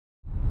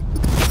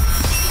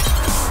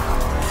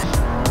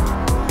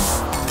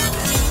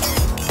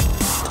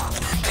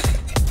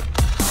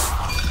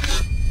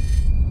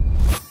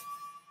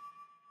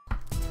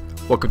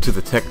Welcome to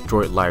the Tech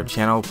Droid Live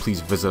channel.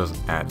 Please visit us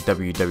at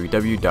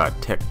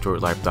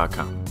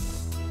www.techdroidlive.com.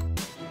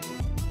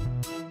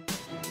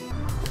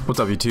 What's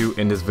up YouTube?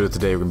 In this video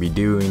today we're going to be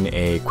doing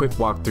a quick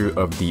walkthrough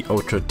of the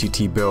ULTRATT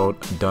TT build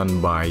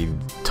done by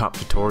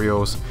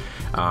TOPTUTORIALS.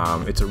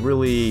 It's a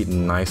really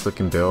nice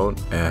looking build.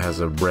 It has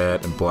a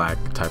red and black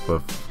type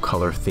of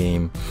color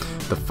theme.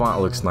 The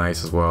font looks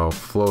nice as well,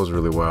 flows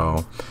really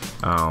well.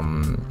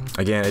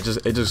 Again, it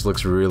just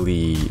looks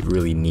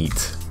really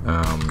neat.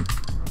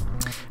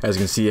 As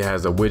you can see, it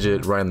has a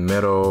widget right in the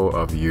middle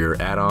of your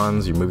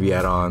add-ons, your movie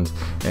add-ons,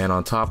 and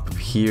on top of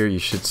here you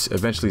should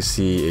eventually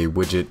see a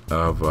widget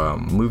of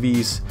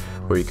movies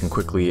where you can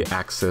quickly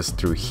access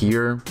through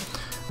here,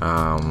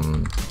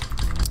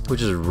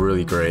 which is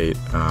really great.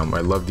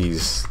 I love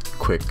these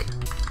quick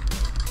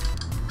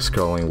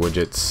scrolling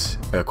widgets,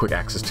 quick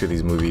access to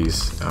these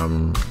movies.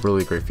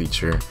 Really great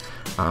feature.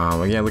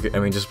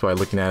 Again, just by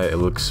looking at it, it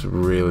looks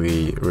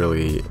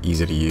really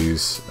easy to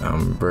use.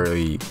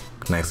 Very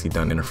nicely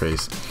done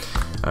interface.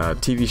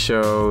 TV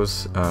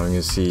shows, you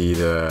can see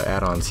the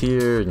add-ons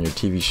here and your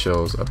TV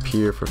shows up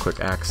here for quick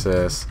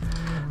access.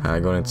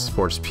 Going into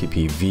sports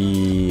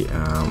PPV,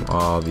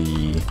 all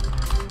the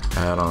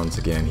add-ons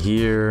again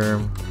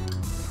here.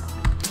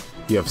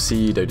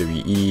 UFC,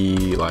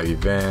 WWE, live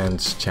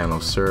events, channel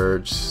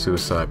search,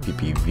 suicide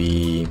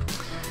PPV.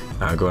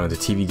 Going into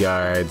TV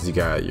guides, you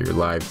got your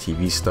live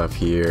TV stuff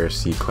here,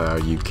 C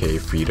Cloud, UK,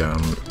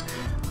 Freedom,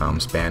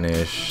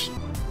 Spanish,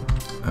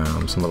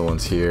 some other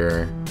ones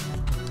here.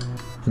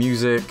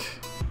 Music,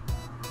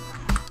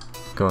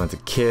 going into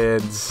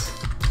kids,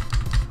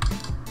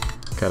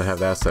 gotta have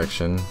that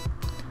section.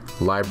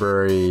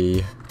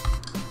 Library,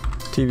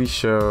 TV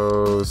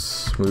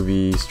shows,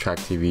 movies, track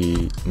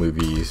TV,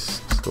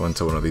 movies. Let's go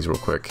into one of these real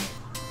quick.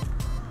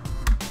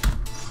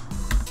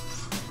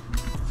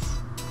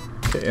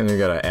 Okay, and then you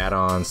got an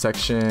add-on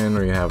section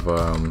where you have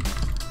a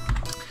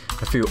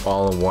few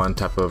all-in-one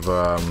type of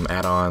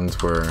add-ons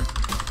or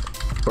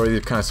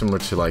they're kind of similar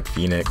to like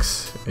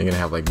Phoenix. You're gonna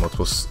have like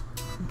multiple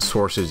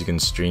sources you can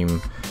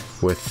stream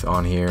with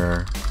on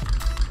here.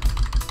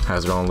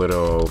 Has their own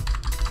little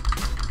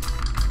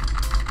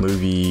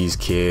movies,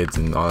 kids,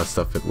 and all that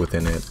stuff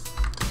within it.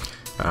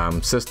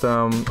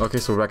 System. Okay,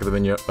 so we're back at the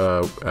menu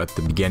at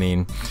the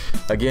beginning.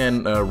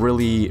 Again,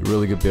 really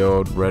good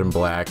build, red and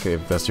black.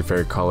 If that's your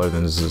favorite color,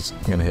 then this is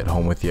gonna hit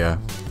home with you.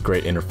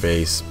 Great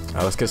interface.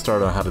 Let's get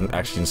started on how to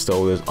actually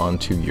install this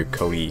onto your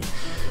Kodi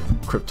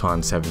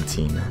Krypton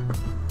 17.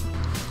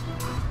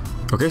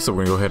 Okay, so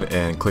we're gonna go ahead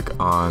and click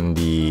on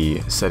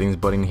the settings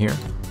button here,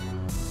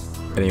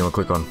 and then you want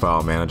to click on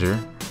File Manager.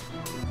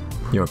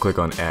 You want to click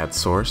on Add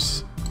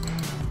Source.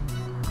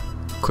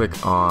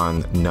 Click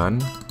on None.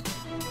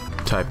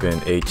 Type in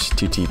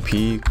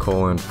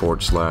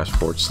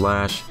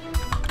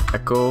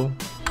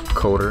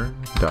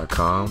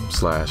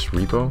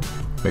http://echocoder.com/repo.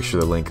 Make sure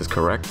the link is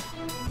correct.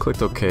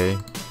 Click OK.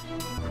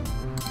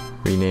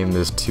 Rename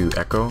this to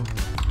Echo.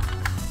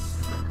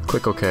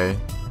 Click OK.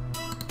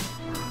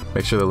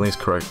 Make sure the link's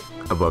correct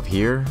above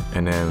here,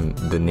 and then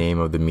the name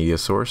of the media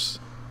source.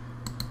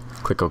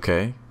 Click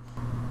OK.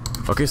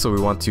 Okay, so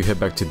we want to head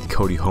back to the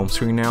Kodi home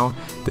screen now.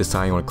 This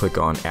time you want to click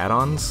on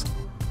Add-ons,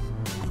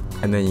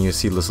 and then you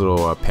see this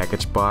little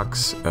package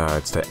box.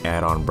 It's the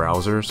add-on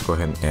browser, so go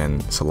ahead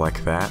and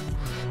select that,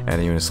 and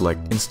then you want to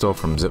select Install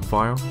from zip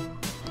file,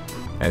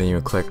 and then you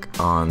want to click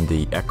on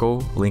the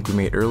Echo link we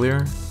made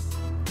earlier,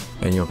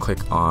 and you'll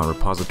click on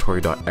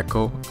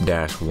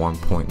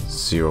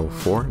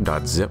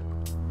repository.echo-1.04.zip.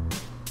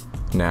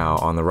 Now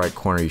on the right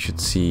corner you should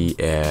see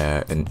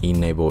an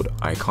enabled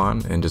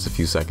icon in just a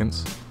few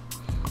seconds.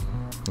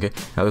 Okay,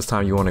 now this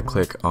time you want to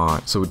click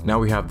on, so now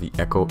we have the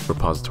Echo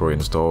repository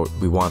installed.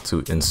 We want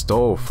to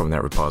install from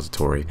that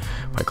repository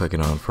by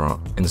clicking on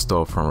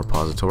Install from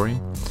repository.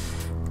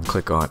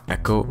 Click on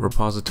Echo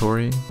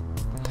repository,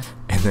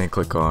 and then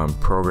click on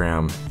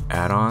Program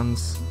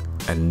Add-ons,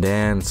 and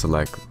then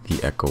select the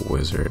Echo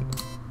Wizard.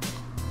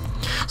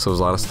 So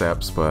there's a lot of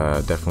steps,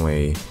 but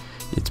definitely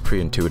it's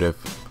pretty intuitive.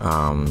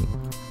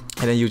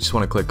 And then you just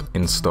want to click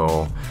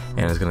Install,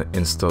 and it's going to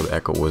install the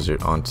Echo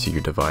Wizard onto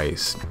your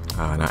device.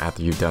 Now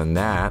after you've done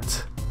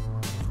that,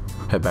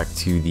 head back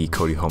to the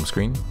Kodi home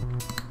screen.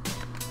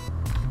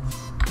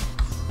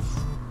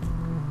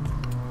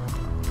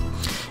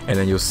 And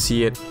then you'll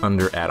see it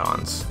under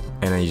add-ons.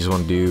 And then you just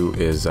want to do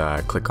is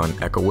click on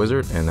Echo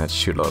Wizard, and that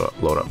should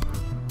load up.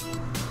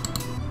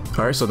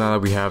 Alright, so now that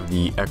we have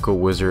the Echo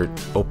Wizard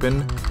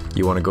open,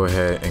 you want to go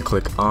ahead and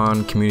click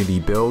on Community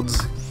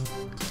Builds.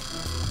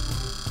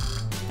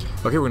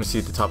 Okay, we're going to see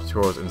the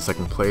TOPTUTORIALS in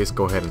second place.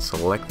 Go ahead and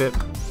select it.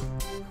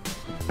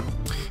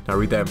 Now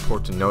read that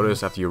important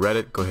notice. After you read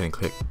it, go ahead and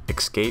click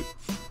Escape.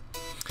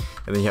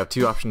 And then you have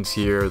two options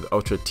here, the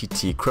ULTRATT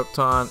TT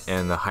Krypton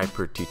and the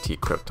Hyper TT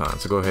Krypton.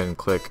 So go ahead and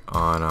click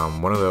on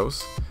one of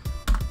those,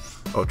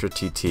 ULTRATT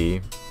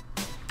TT.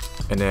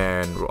 And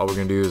then all we're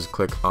going to do is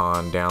click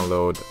on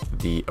download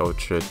the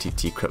ULTRATT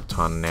TT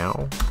Krypton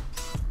now.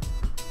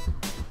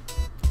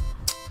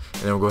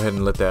 and then we'll go ahead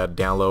and let that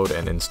download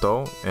and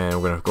install, and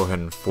we're going to go ahead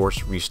and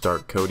force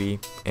restart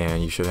Kodi,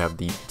 and you should have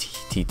the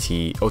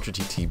Ultra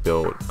TT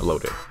build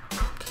loaded.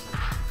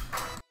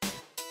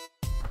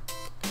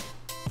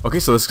 Okay,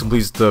 so this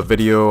completes the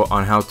video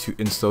on how to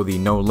install the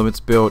No Limits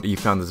build. If you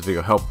found this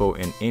video helpful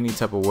in any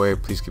type of way,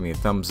 please give me a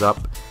thumbs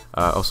up.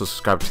 Also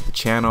subscribe to the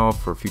channel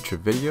for future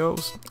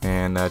videos,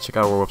 and check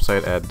out our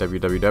website at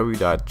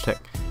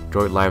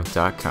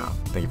www.techdroidlive.com.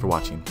 Thank you for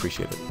watching.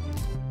 Appreciate it.